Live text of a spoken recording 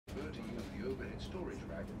storage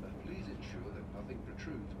rack, but please ensure that nothing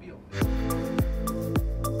protrudes beyond this.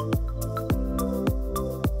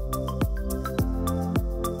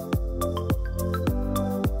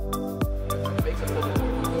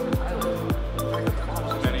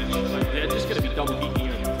 They're just going to be double heating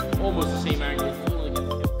it, almost the same angle.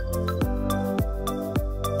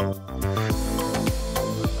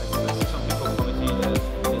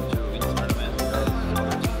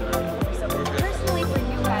 Personally, for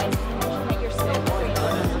you guys, that you're so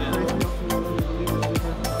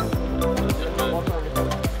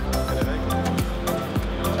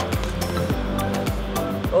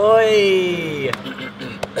Oi!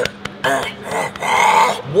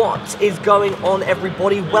 What is going on,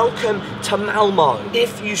 everybody? Welcome to Malmo.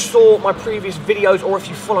 If you saw my previous videos or if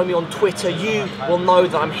you follow me on Twitter, you will know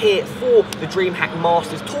that I'm here for the DreamHack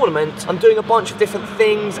Masters tournament. I'm doing a bunch of different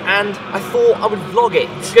things and I thought I would vlog it.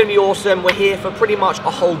 It's going to be awesome. We're here for pretty much a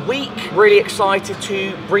whole week. Really excited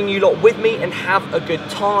to bring you lot with me and have a good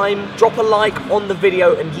time. Drop a like on the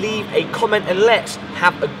video and leave a comment and let's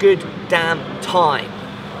have a good damn time.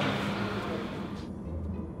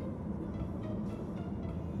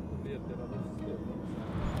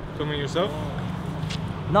 Filming yourself?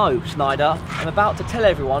 No, Snyder. I'm about to tell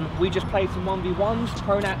everyone we just played some 1v1s,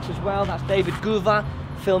 Pronax as well. That's David Guva,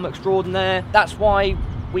 film extraordinaire. That's why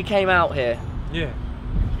we came out here. Yeah.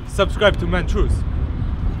 Subscribe to Man Truth.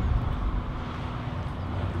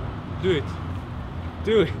 Do it.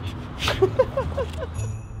 Do it.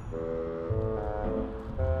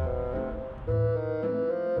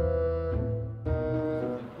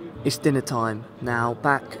 It's dinner time. Now,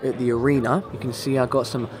 back at the arena, you can see I got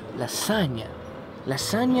some lasagna.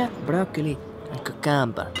 Lasagna, broccoli, and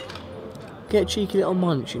cucumber. Get a cheeky little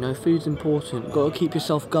munch, you know, food's important. Gotta keep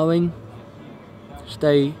yourself going.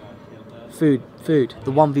 Stay... Food.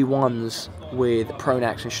 The 1v1s with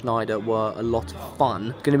Pronax and Schneider were a lot of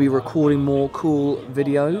fun. Going to be recording more cool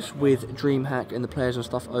videos with DreamHack and the players and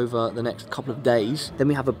stuff over the next couple of days. Then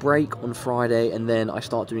we have a break on Friday and then I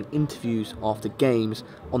start doing interviews after games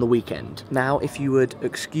on the weekend. Now, if you would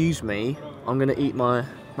excuse me, I'm going to eat my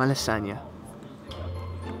lasagna.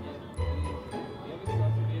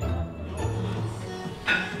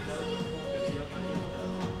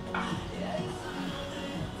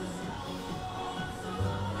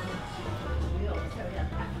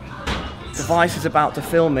 Device is about to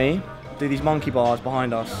film me do these monkey bars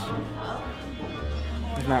behind us.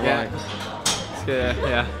 Isn't that right?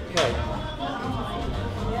 Yeah. Okay.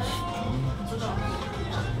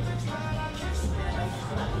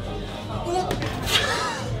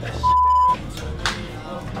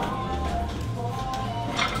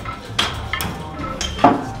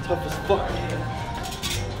 Tough as fuck.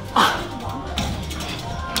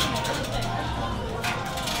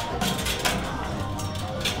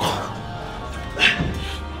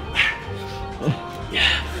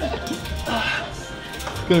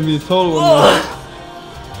 Gonna be a total one now.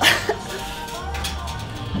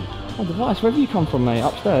 Oh, Device, where have you come from, mate?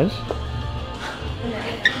 Upstairs?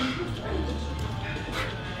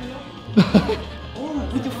 Oh,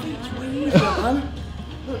 with your feet, it's way easier, man.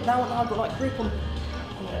 Look, now I've got like grip on.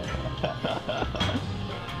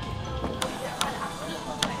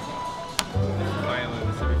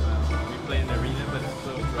 We play in the arena, but it's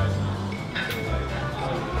closed right now.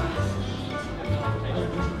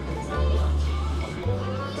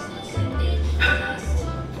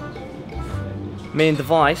 Me and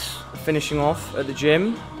Device are finishing off at the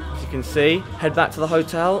gym, as you can see. Head back to the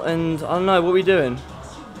hotel and I don't know, what are we doing?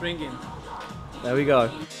 Drinking. There we go.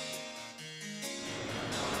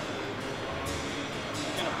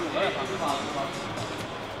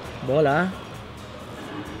 Voila.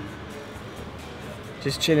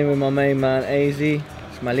 Just chilling with my main man, AZ.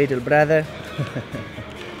 It's my little brother.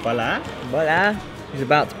 Voila. Voila. He's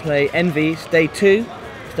about to play Envy. It's day 2.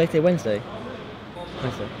 It's day Wednesday.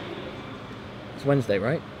 Wednesday. It's Wednesday,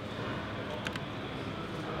 right?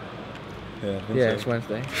 Yeah, Yeah, it's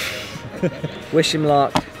Wednesday. Wish him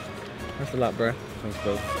luck. Best of luck, bro. Thanks,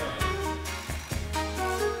 bro.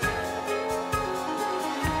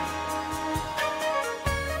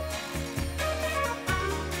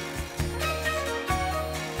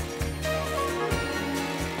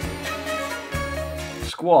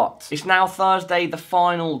 Squat. It's now Thursday, the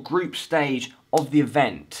final group stage of the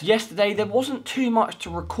event. Yesterday there wasn't too much to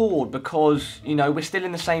record because, you know, we're still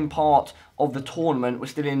in the same part of the tournament, we're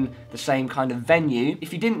still in the same kind of venue.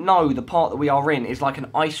 If you didn't know, the part that we are in is like an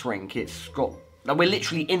ice rink. It's got Like, we're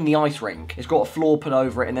literally in the ice rink. It's got a floor put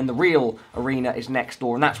over it, and then the real arena is next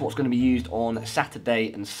door, and that's what's going to be used on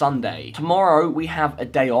Saturday and Sunday. Tomorrow, we have a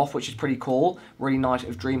day off, which is pretty cool. Really nice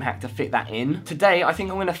of DreamHack to fit that in. Today, I think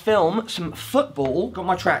I'm going to film some football. Got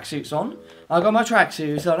my tracksuits on. I got my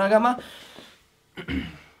tracksuits on. I got my...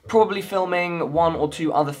 Probably filming one or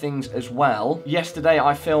two other things as well. Yesterday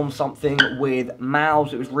I filmed something with Malmo.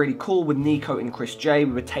 It was really cool with Nico and Chris J.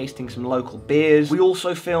 We were tasting some local beers. We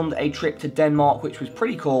also filmed a trip to Denmark, which was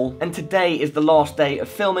pretty cool. And today is the last day of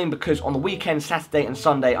filming because on the weekend, Saturday and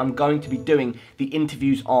Sunday, I'm going to be doing the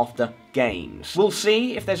interviews after games. We'll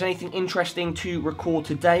see if there's anything interesting to record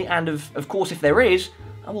today, and of course if there is,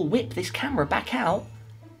 I will whip this camera back out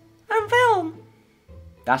and film.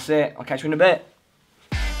 That's it. I'll catch you in a bit.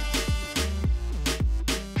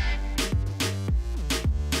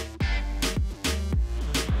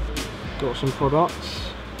 Got some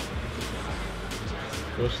products.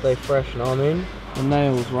 Gotta stay fresh, you know what I mean? The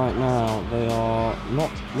nails right now, they are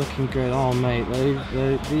not looking good. Oh mate,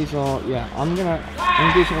 these are, yeah, I'm gonna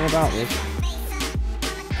do something about this.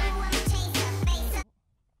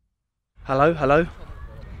 Hello?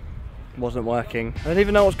 Wasn't working. I don't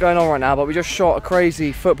even know what's going on right now, but we just shot a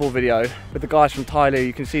crazy football video with the guys from Thailand.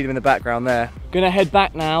 You can see them in the background there. Gonna head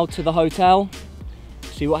back now to the hotel,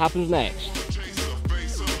 see what happens next.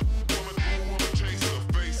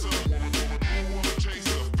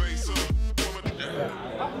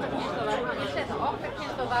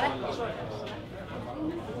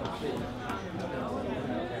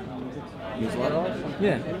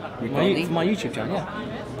 Yeah, my YouTube channel, yeah.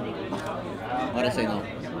 Why did I say no?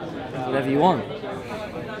 Whatever you want.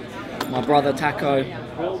 My brother Taco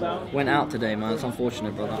went out today, man. It's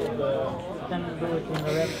unfortunate, brother.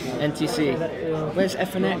 NTC. Where's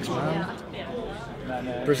FNX,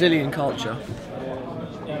 man? Brazilian culture.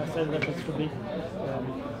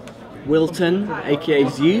 Wilton, aka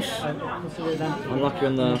Zeus. Unlucky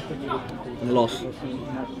on the loss.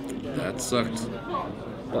 That sucked.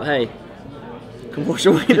 But hey, can wash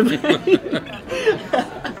away the pain.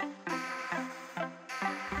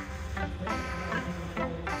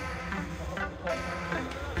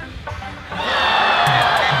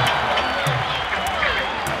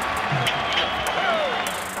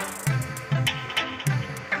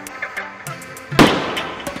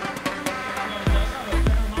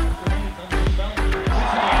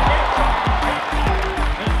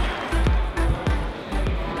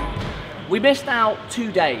 We missed out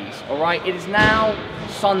 2 days, all right? It is now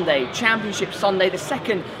Sunday, Championship Sunday. The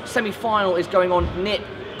second semi-final is going on. Nip,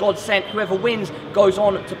 God sent, whoever wins goes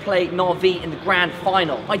on to play Narvi in the grand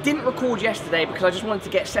final. I didn't record yesterday because I just wanted to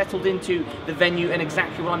get settled into the venue and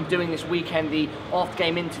exactly what I'm doing this weekend, the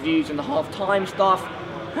after-game interviews and the half-time stuff.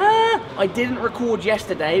 I didn't record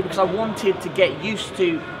yesterday because I wanted to get used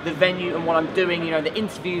to the venue and what I'm doing, you know, the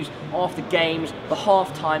interviews after games, the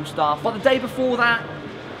half-time stuff. But the day before that,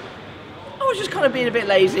 I was just kind of being a bit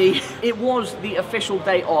lazy. It was the official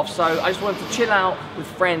day off, so I just wanted to chill out with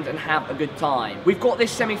friends and have a good time. We've got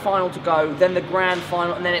this semi-final to go, then the grand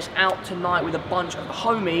final, and then it's out tonight with a bunch of the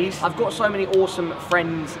homies. I've got so many awesome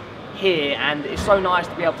friends here, and it's so nice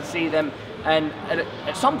to be able to see them and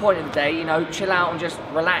at some point in the day, you know, chill out and just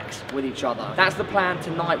relax with each other. That's the plan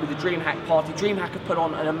tonight with the DreamHack party. DreamHack have put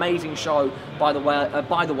on an amazing show, by the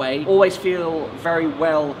way. Always feel very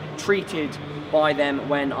well treated by them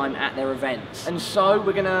when I'm at their events. And so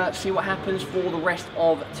we're gonna see what happens for the rest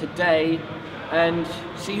of today and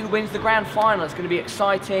see who wins the grand final. It's gonna be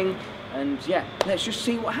exciting, and yeah, let's just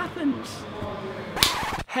see what happens.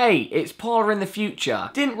 Hey, it's Paula in the future.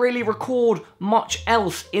 Didn't really record much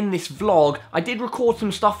else in this vlog. I did record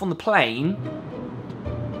some stuff on the plane.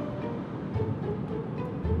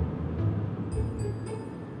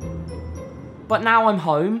 But now I'm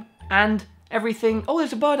home and everything... Oh,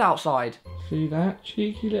 there's a bird outside. See that?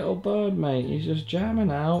 Cheeky little bird, mate. He's just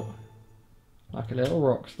jamming out like a little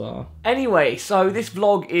rock star. Anyway, so this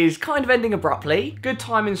vlog is kind of ending abruptly. Good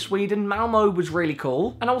time in Sweden. Malmo was really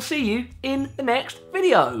cool. And I'll see you in the next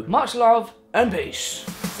video. Much love and peace.